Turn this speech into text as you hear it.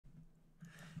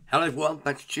Hello everyone,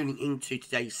 thanks for tuning in to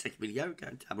today's second video. We're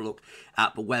going to have a look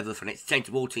at the weather for the next 10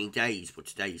 to 14 days for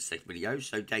today's second video.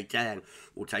 So day 10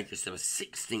 will take us to the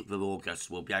 16th of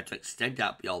August. We'll be able to extend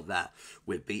out beyond that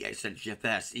with the extended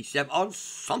GFS, ECM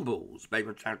ensembles, maybe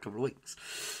in a couple of weeks.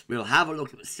 We'll have a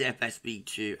look at the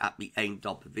CFS-V2 at the end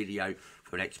of the video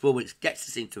for the next 4 weeks. Gets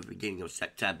us into the beginning of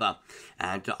September,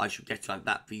 and I shall get on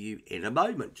that for you in a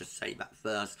moment. Just say that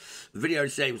first. The video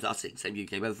today was our 6am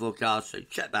UK weather forecast, so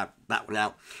check that one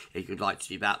out if you'd like to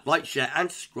do that. Like, share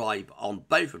and subscribe on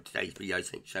both of today's videos.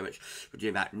 Thank you so much for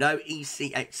doing that. No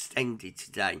EC extended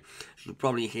today. As you can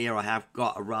probably hear, I have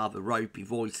got a rather ropey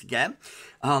voice again.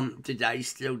 Today,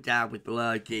 still down with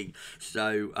flirting,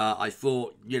 so I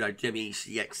thought, you know, doing the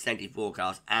EC extended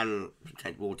forecast and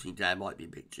 10 to 14 day might be a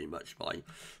bit too much for my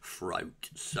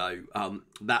throat. So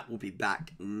that will be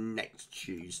back next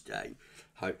Tuesday.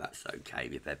 Hope that's okay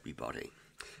with everybody.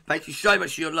 Thank you so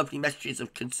much for your lovely messages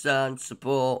of concern,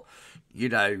 support. You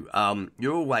know,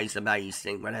 you're always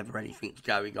amazing whenever anything's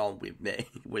going on with me,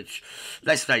 which,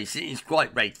 let's face it, is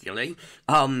quite regularly.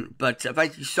 But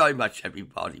thank you so much,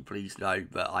 everybody. Please know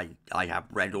that I have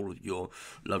read all of your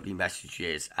lovely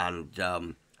messages, and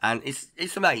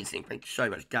it's amazing. Thank you so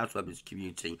much. GavsWeatherVids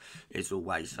community is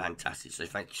always fantastic. So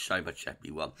thank you so much,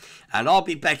 everyone. And I'll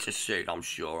be better soon, I'm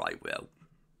sure I will.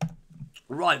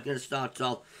 Right, I'm going to start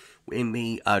off in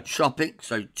the tropics,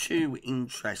 so 2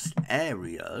 interest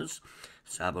areas.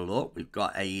 Let's have a look. We've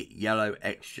got a yellow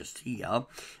X just here,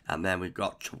 and then we've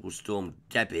got Tropical Storm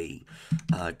Debbie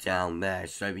down there.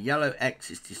 So the yellow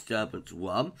X is disturbance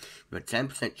 1, with a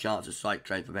 10% chance of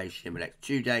cyclone formation in the next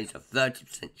 2 days, a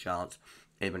 30% chance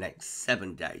in the next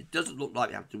 7 days. Doesn't look like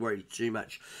we have to worry too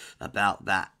much about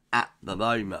that at the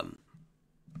moment.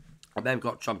 And then we've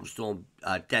got Tropical Storm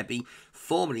Debbie,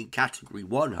 formerly Category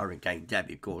 1 Hurricane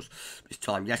Debbie, of course, this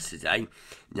time yesterday,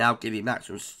 now giving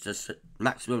maximum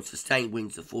sustained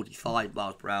winds of 45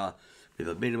 miles per hour with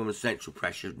a minimum central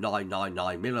pressure of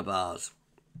 999 millibars.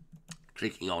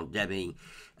 Clicking on Debbie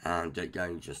and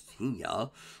going just here,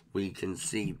 we can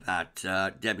see that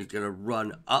Debbie's going to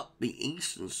run up the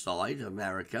eastern side of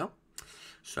America.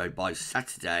 So by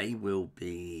Saturday, we'll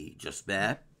be just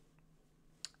there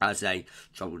as a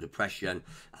tropical depression,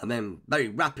 and then very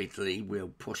rapidly we'll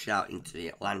push out into the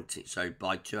Atlantic. So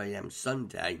by 2 AM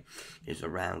Sunday is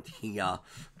around here,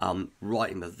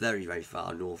 right in the very, very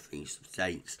far northeast of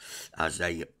states as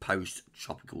a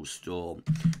post-tropical storm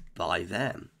by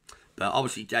then. But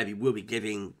obviously Debbie will be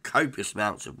giving copious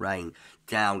amounts of rain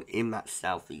down in that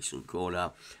southeastern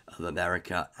corner of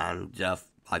America, and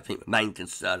I think the main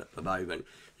concern at the moment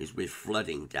is with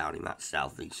flooding down in that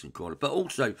southeastern corner, but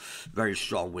also very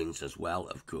strong winds as well,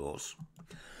 of course.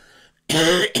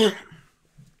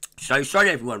 So,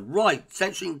 sorry everyone, right,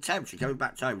 central temperature, going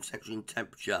back to home, central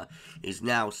temperature is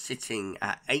now sitting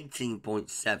at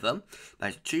 18.7,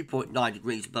 that's 2.9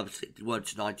 degrees above 61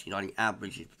 to 1990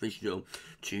 average, is provisional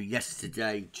to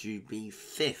yesterday to be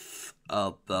 5th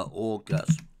of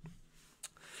August.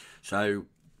 So,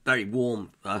 very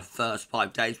warm first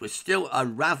 5 days. We're still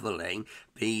unravelling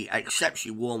the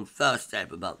exceptionally warm first day of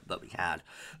the month that we had,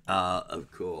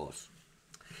 of course.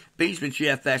 These with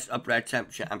GFS upper air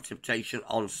temperature and precipitation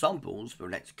ensembles for the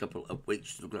next couple of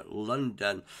weeks. Looking at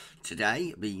London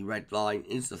today, the red line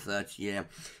is the 30-year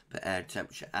air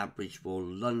temperature average for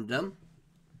London.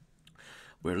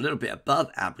 We're a little bit above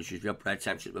average with the upper air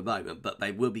temperature at the moment, but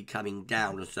they will be coming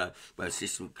down as the weather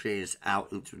system clears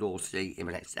out into the North Sea in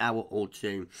the next hour or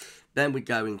two. Then we're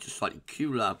going to slightly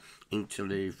cooler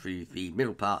interlude through the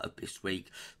middle part of this week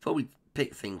before we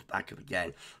pick things back up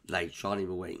again later on in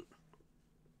the week.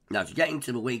 Now, to get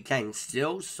into the weekend,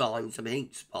 still signs of a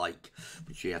heat spike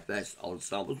for GFS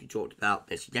ensembles. We talked about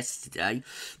this yesterday.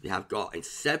 We have got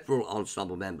several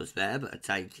ensemble members there that are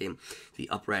taking the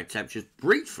upper air temperatures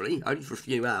briefly, only for a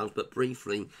few hours, but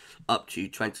briefly up to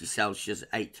 20 Celsius,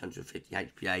 850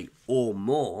 HPA or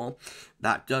more.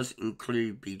 That does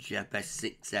include the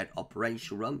GFS 6Z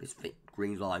operational run, this thick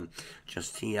green line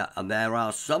just here. And there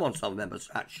are some ensemble members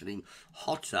actually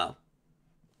hotter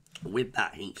with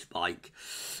that heat spike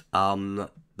than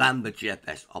the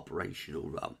GFS operational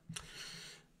run.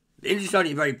 It is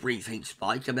only a very brief heat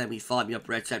spike, and then we find the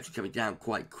upper air temperature coming down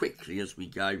quite quickly as we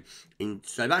go in.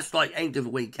 So that's like end of the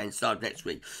weekend, start of next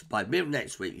week. By middle of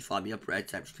next week, we find the upper air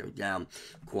temperature coming down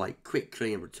quite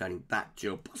quickly and returning back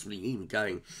to, or possibly even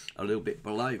going a little bit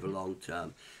below the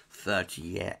long-term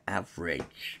 30-year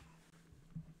average.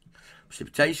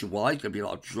 Precipitation-wise, going to be a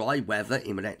lot of dry weather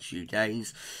in the next few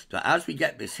days. But as we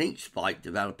get this heat spike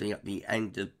developing at the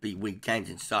end of the weekend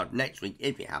and start of next week,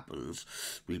 if it happens,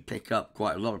 we pick up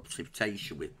quite a lot of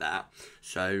precipitation with that.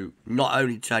 So not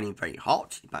only turning very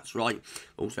hot, if that's right,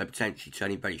 also potentially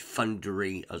turning very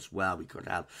thundery as well. We could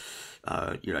have,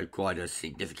 quite a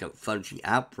significant thundery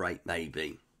outbreak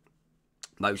maybe.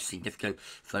 Most significant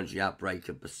thundery outbreak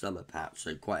of the summer, perhaps,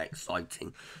 so quite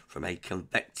exciting from a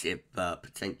convective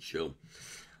potential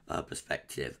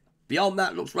perspective. Beyond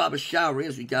that, looks rather showery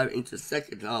as we go into the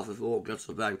second half of August,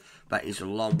 although that is a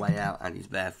long way out and is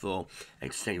therefore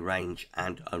extended range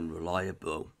and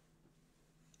unreliable.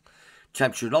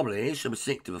 Temperature anomalies from the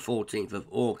 6th to the 14th of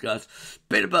August,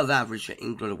 bit above average for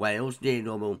England and Wales, near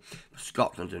normal for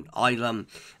Scotland and Ireland,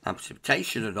 and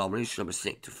precipitation anomalies from the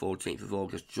 6th to 14th of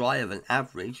August, drier than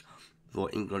average for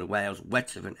England and Wales,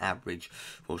 wetter than average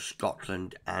for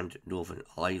Scotland and Northern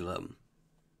Ireland.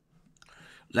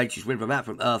 Latest wind map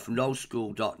from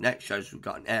earthnullschool.net shows we've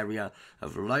got an area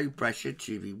of low pressure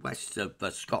to the west of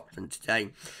Scotland today.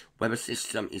 Weather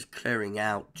system is clearing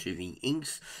out to the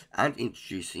east and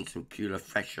introducing some cooler,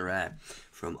 fresher air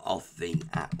from off the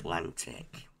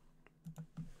Atlantic.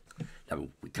 Now,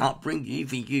 we can't bring you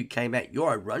the UK Met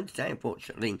Euro run today,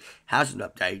 unfortunately, hasn't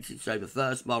updated. So the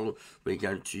first model we're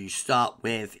going to start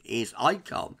with is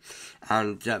ICOM.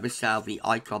 And this is how the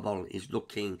ICOM model is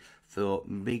looking for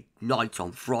midnight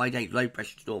on Friday. Low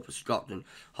pressure to north of Scotland,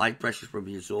 high pressure from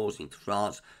the Azores into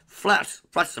France. Flat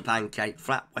the pancake,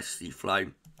 flat westerly flow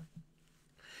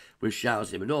with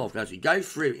showers in the north. Now, as we go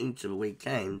through into the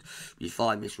weekend, we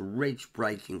find this ridge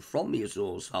breaking from the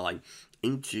Azores high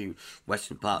into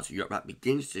western parts of Europe. That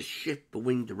begins to shift the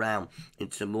wind around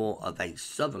into more of a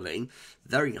southerly,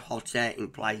 very hot air in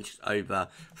place over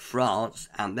France,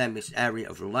 and then this area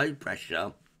of low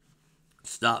pressure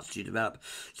starts to develop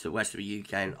to the west of the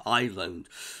UK and Ireland.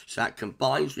 So that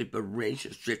combines with the ridge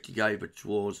that's drifting over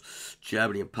towards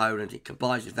Germany and Poland. It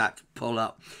combines with that to pull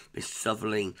up this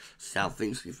southerly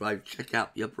southeasterly flow. Check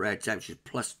out the upper air temperatures,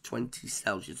 plus 20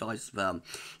 Celsius isotherm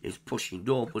is pushing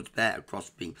northwards there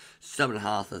across the southern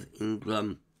half of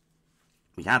England.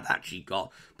 We have actually got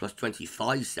plus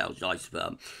 25 Celsius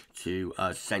isotherm to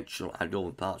central and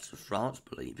northern parts of France,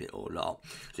 believe it or not.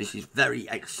 So this is very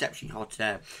exceptionally hot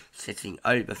air sitting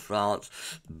over France.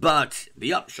 But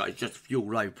the upshot is just fuel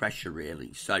low pressure,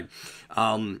 really. So,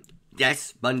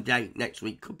 yes, Monday next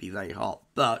week could be very hot,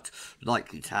 but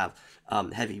likely to have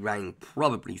heavy rain,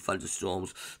 probably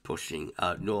thunderstorms pushing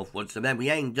northwards. And then we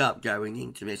end up going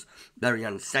into this very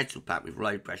unsettled pattern with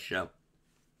low pressure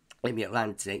in the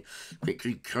Atlantic,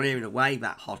 quickly clearing away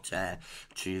that hot air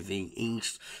to the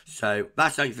east. So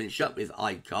that's how you finish up with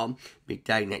ICOM.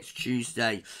 Midday next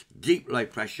Tuesday, deep low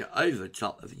pressure over the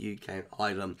top of the UK and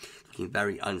Ireland, looking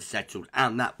very unsettled,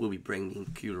 and that will be bringing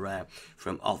cooler air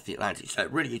from off the Atlantic. So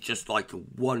it really is just like a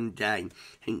one-day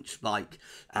heat spike,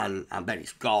 and then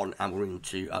it's gone, and we're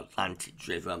into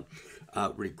Atlantic-driven,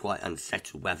 really quite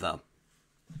unsettled weather.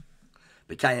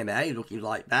 The KMA looking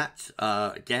like that.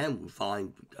 Again, we'll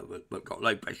find we've got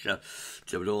low pressure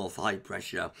to the north, high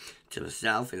pressure to the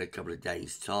south in a couple of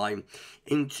days' time.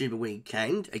 Into the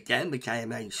weekend, again, the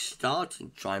KMA starting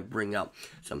to try and bring up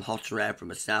some hotter air from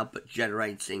the south, but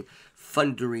generating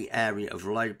thundery area of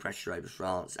low pressure over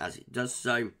France as it does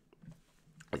so.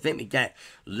 I think we get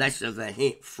less of a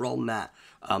hit from that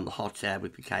hot air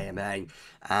with the KMA,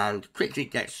 and quickly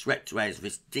gets swept away as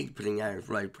this deepening area of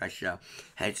low pressure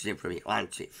heads in from the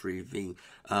Atlantic through the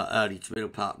early to middle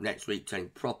part of next week, turning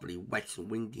properly wet and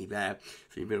windy there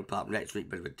through the middle part of next week,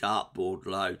 bit of a dartboard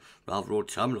low, rather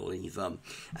autumnal even.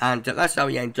 And that's how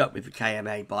we end up with the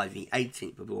KMA by the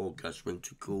 18th of August,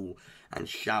 winter cool and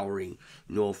showery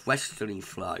northwesterly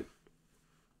flow.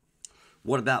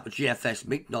 What about the GFS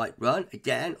midnight run?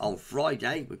 Again, on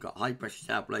Friday, we've got high pressure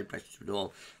south, low pressure to the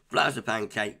north, flat as a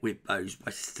pancake with those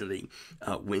westerly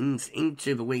winds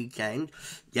into the weekend.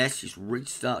 Yes, it's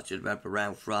restarted to develop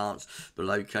around France, the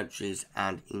Low Countries,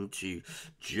 and into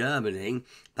Germany.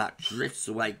 That drifts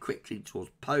away quickly towards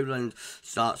Poland,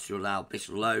 starts to allow this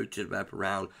low to develop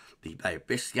around the Bay of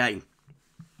Biscay,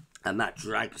 and that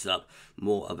drags up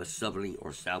more of a southerly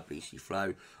or southeasterly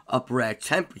flow. Upper air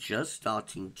temperatures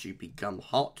starting to become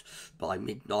hot by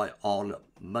midnight on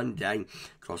Monday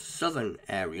across southern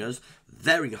areas.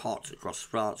 Very hot across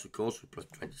France, of course, with plus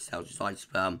 20 Celsius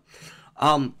isotherm.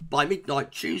 By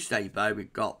midnight Tuesday, though,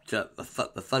 we've got the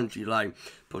thundery low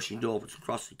pushing northwards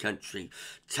across the country,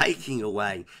 taking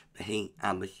away the heat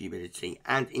and the humidity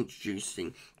and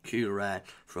introducing cooler air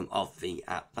from off the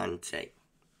Atlantic.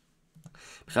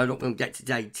 So look, we'll get to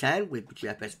day 10 with the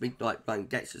GFS midnight run,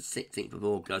 gets us 16th of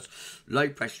August. Low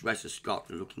pressure rest of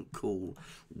Scotland looking cool,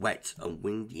 wet and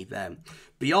windy then.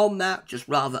 Beyond that, just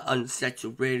rather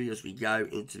unsettled really as we go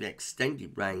into the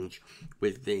extended range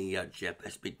with the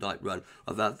GFS midnight run.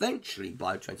 Although eventually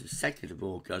by the 22nd of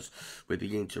August, we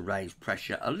begin to raise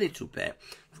pressure a little bit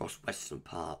across western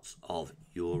parts of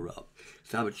Europe.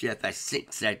 So how the GFS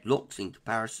 6Z looks in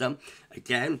comparison.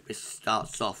 Again, this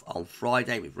starts off on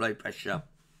Friday with low pressure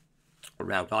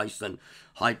around Iceland,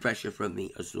 high pressure from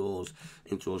the Azores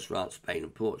into France, Spain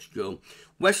and Portugal.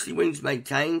 Westerly winds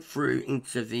maintained through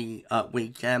into the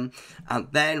weekend, and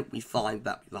then we find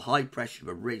that the high pressure of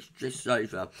a ridge drifts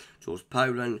over towards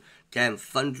Poland. Again,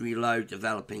 thundery low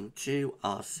developing to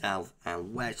our south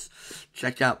and west.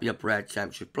 Check out the upper air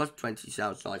temperature, plus 20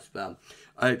 Celsius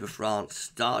over France,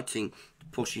 starting to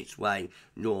push its way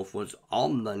northwards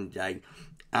on Monday.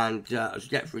 And as you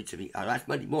get through to the, that's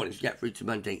Monday morning, as you get through to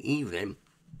Monday evening,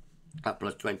 at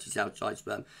plus 20 Celsius,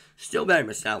 still there in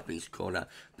the southeast corner.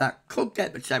 That could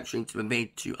get the temperature into the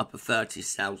mid to upper 30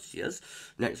 Celsius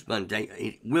next Monday.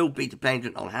 It will be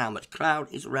dependent on how much cloud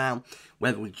is around,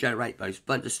 whether we generate those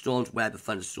thunderstorms, where the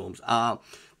thunderstorms are.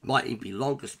 Might even be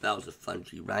longer spells of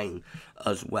thundery rain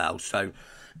as well. So,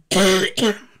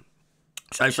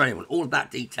 sorry, all of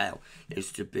that detail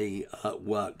is to be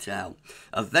worked out.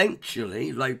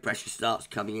 Eventually, low pressure starts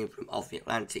coming in from off the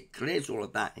Atlantic, clears all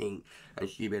of that heat and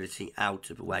humidity out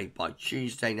of the way by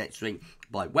Tuesday next week.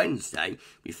 By Wednesday,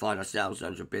 we find ourselves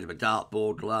under a bit of a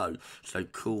dartboard low, so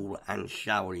cool and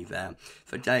showery there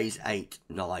for days 8,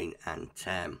 9 and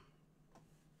 10.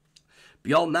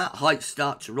 Beyond that, heights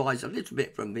start to rise a little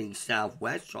bit from the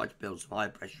southwest, try to build some high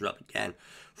pressure up again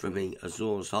from the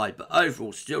Azores high, but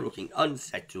overall still looking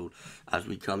unsettled as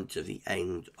we come to the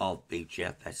end of the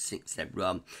GFS 6Z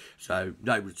run. So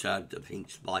no return to the heat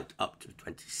spike up to the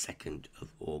 22nd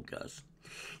of August.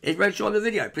 If you enjoyed the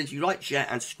video, please do like, share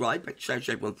and subscribe. Make sure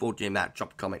everyone for doing that.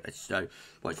 Drop a comment, let us know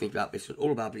what you think about this and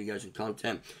all of our videos and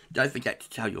content. Don't forget to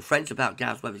tell your friends about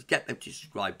GavsWeatherVids, get them to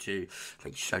subscribe too.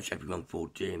 Thank you so much everyone for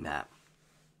doing that.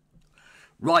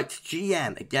 Right,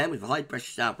 GM, again with high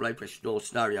pressure south, low pressure north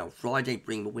scenario on Friday,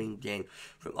 bring the wind in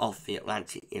from off the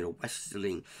Atlantic in a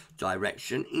westerly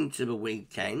direction into the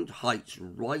weekend. Heights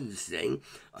rising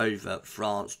over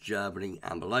France, Germany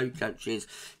and the Low Countries.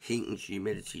 Heat and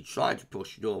humidity trying to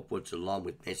push northwards along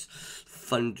with this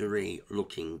thundery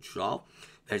looking trough.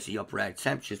 There's the upper air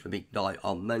temperatures for midnight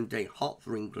on Monday, hot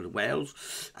for England and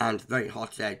Wales, and very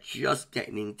hot air just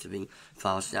getting into the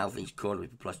far southeast corner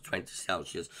with plus 20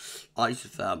 Celsius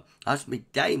isotherm. That's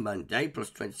midday Monday,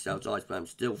 plus 20 Celsius isotherm,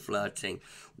 still flirting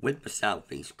with the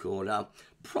southeast corner.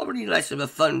 Probably less of a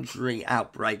thundery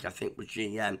outbreak, I think, with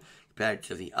GM compared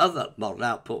to the other model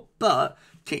output, but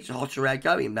keeps the hotter air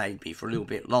going maybe for a little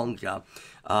bit longer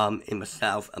in the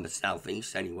south and the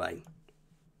southeast anyway.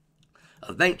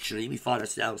 Eventually, we find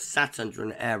ourselves sat under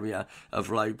an area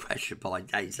of low pressure by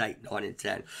days 8, 9 and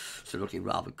 10. So looking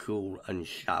rather cool and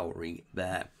showery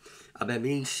there. And then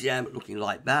the ECM looking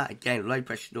like that. Again, low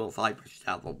pressure north, high pressure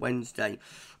south on Wednesday.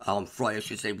 On Friday, I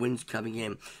should say, winds coming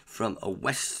in from a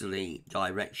westerly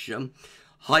direction.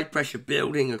 High pressure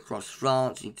building across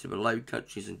France into the Low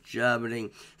Countries and Germany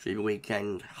through the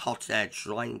weekend. Hot air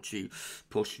trying to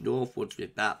push northwards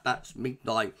with that. That's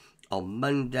midnight on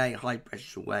Monday, high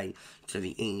pressure away to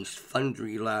the east,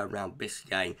 thundery low around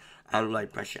Biscay, and low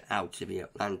pressure out to the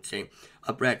Atlantic.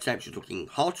 Upper air temperature looking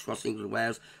hot across England and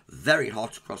Wales, very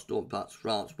hot across northern parts of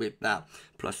France with that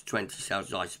plus 20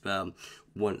 Celsius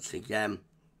once again.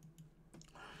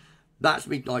 That's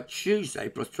midnight Tuesday,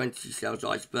 plus 20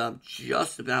 Celsius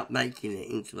just about making it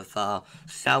into the far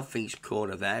southeast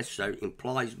corner there, so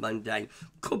implies Monday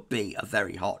could be a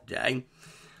very hot day.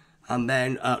 And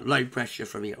then low pressure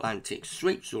from the Atlantic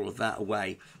sweeps all of that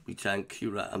away. We turn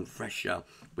cooler and fresher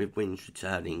with winds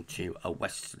returning to a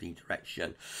westerly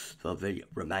direction for the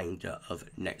remainder of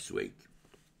next week.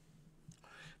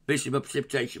 This is a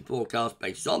precipitation forecast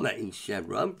based on that ECM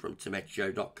run from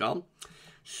tometeo.com.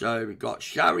 So we've got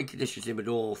showery conditions in the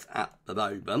north at the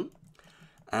moment.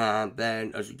 And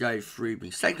then as we go through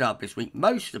the second half this week,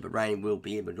 most of the rain will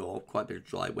be in the north. Quite a bit of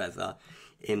dry weather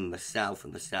in the south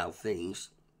and the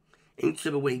southeast.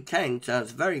 Into the weekend,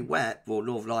 turns very wet for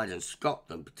Northern Ireland and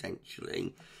Scotland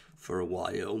potentially for a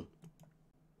while.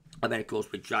 And then, of course,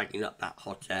 we're dragging up that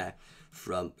hot air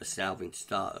from the south in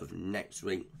start of next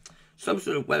week. Some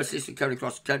sort of weather system coming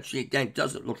across the country. Again,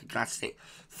 doesn't look a classic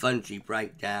thundery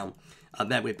breakdown. And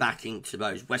then we're back into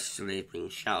those westerly bringing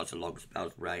showers and long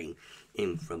spells of rain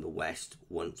in from the west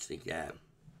once again.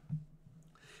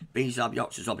 These are the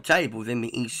options on the table within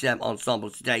the ECM ensemble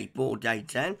today for day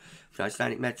 10. So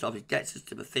Icelandic Met Office gets us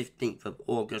to the 15th of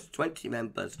August. 20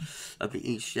 members of the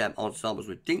ECM ensembles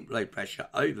with deep low pressure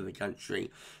over the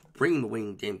country, bringing the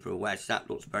wind in from the west. That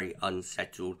looks very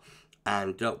unsettled.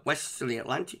 And westerly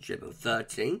Atlantic driven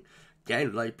 13.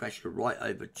 Again, low pressure right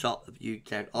over top of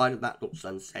UK and Ireland. That looks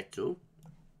unsettled.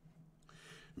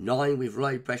 9 with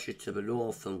low pressure to the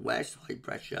north and west. High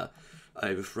pressure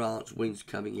over France. Winds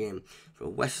coming in from a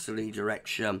westerly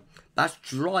direction. That's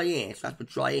driest. That's the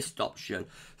driest option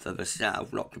for the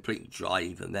south. Not completely dry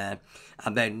even there.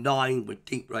 And then 9 with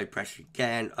deep low pressure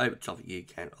again over top of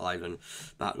UK and Ireland.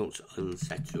 That looks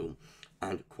unsettled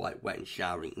and quite wet and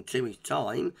showery. In 2 weeks'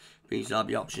 time, these are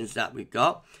the options that we've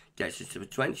got. Gets us to the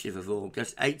 20th of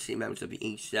August. 18 members of the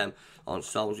ECM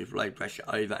ensembles with low pressure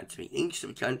over and to the east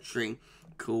of the country.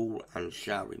 Cool and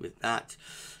showery with that.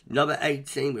 Number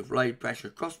 18 with low pressure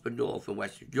across the north and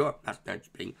west of Europe. That's going to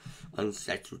be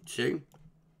unsettled too.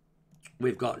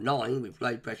 We've got 9 with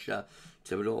low pressure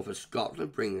to the north of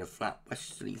Scotland, bringing a flat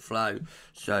westerly flow,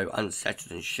 so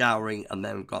unsettled and showery. And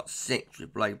then we've got 6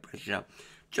 with low pressure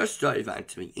just over and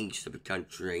to the east of the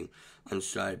country, and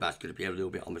so that's going to be a little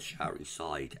bit on the showery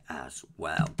side as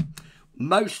well.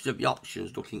 Most of the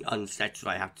options looking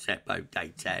unsettled, I have to say, both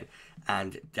day 10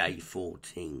 and day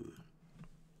 14.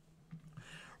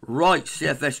 Right,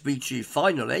 CFS V2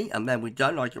 finally, and then we're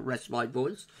done. I can rest my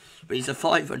voice. These are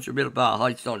 500 millibar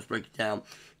high storms broken down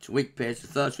to week periods. The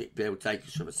first week period will take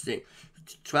us from the 6th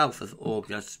to 12th of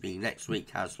August. The next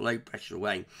week has low pressure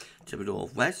away to the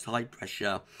northwest. High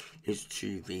pressure is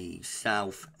to the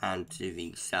south and to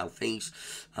the southeast,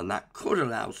 and that could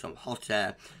allow some hot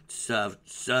air to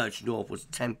surge northwards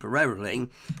temporarily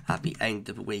at the end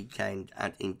of the weekend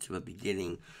and into the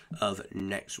beginning of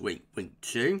next week. Week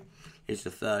 2 is the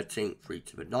 13th through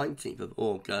to the 19th of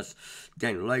August.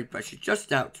 Again, low pressure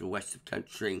just out to the west of the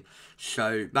country,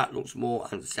 so that looks more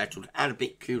unsettled and a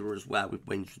bit cooler as well, with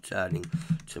winds returning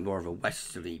to more of a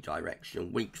westerly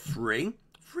direction. Week 3,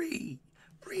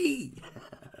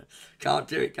 can't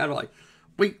do it, can I?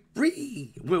 Week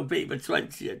 3 will be the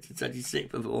 20th to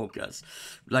 26th of August.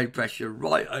 Low pressure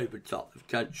right over top of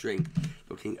the country,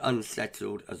 looking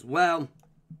unsettled as well.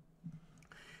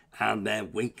 And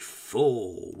then week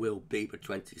 4 will be the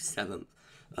 27th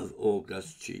of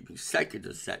August to the 2nd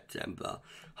of September.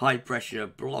 High pressure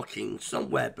blocking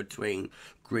somewhere between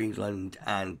Greenland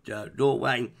and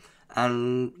Norway.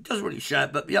 And it doesn't really show,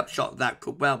 but the upshot of that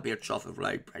could well be a trough of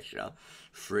low pressure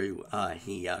through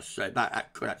here. So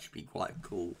that could actually be quite a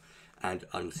cool and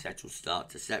unsettled start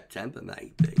to September,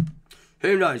 maybe.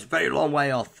 Who knows? Very long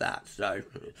way off that. So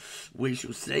we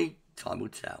shall see. Time will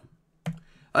tell.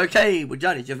 Okay, we're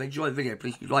done. If you've enjoyed the video,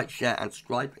 please like, share, and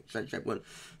subscribe. Thanks everyone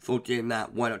for doing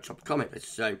that. Why not drop a comment?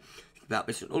 So about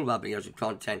this and all of our videos and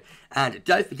content. And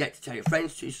don't forget to tell your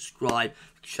friends to subscribe.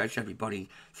 Thanks everybody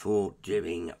for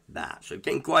doing that. So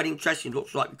getting quite interesting.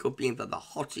 Looks like we could be in for the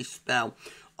hottest spell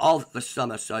of the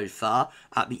summer so far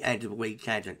at the end of the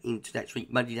weekend and into next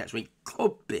week. Monday next week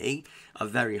could be a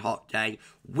very hot day.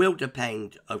 Will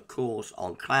depend, of course,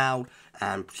 on cloud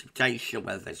and precipitation,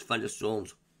 whether there's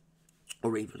thunderstorms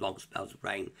or even long spells of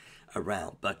rain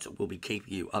around, but we'll be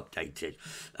keeping you updated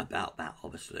about that,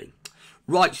 obviously.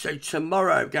 Right, so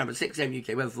tomorrow, we're going to have a 6 AM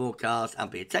UK weather forecast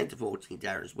and be a 10 to 14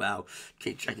 there as well.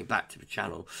 Keep checking back to the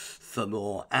channel for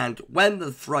more. And when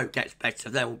the throat gets better,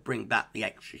 then we'll bring back the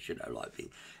extras, you know, like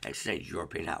the extended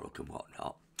European outlook and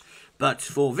whatnot. But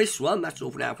for this one, that's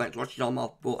all for now. Thanks for watching. I'm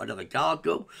off for another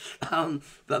gargle.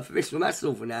 But for this one, that's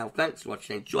all for now. Thanks for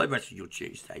watching. Enjoy the rest of your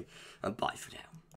Tuesday. And bye for now.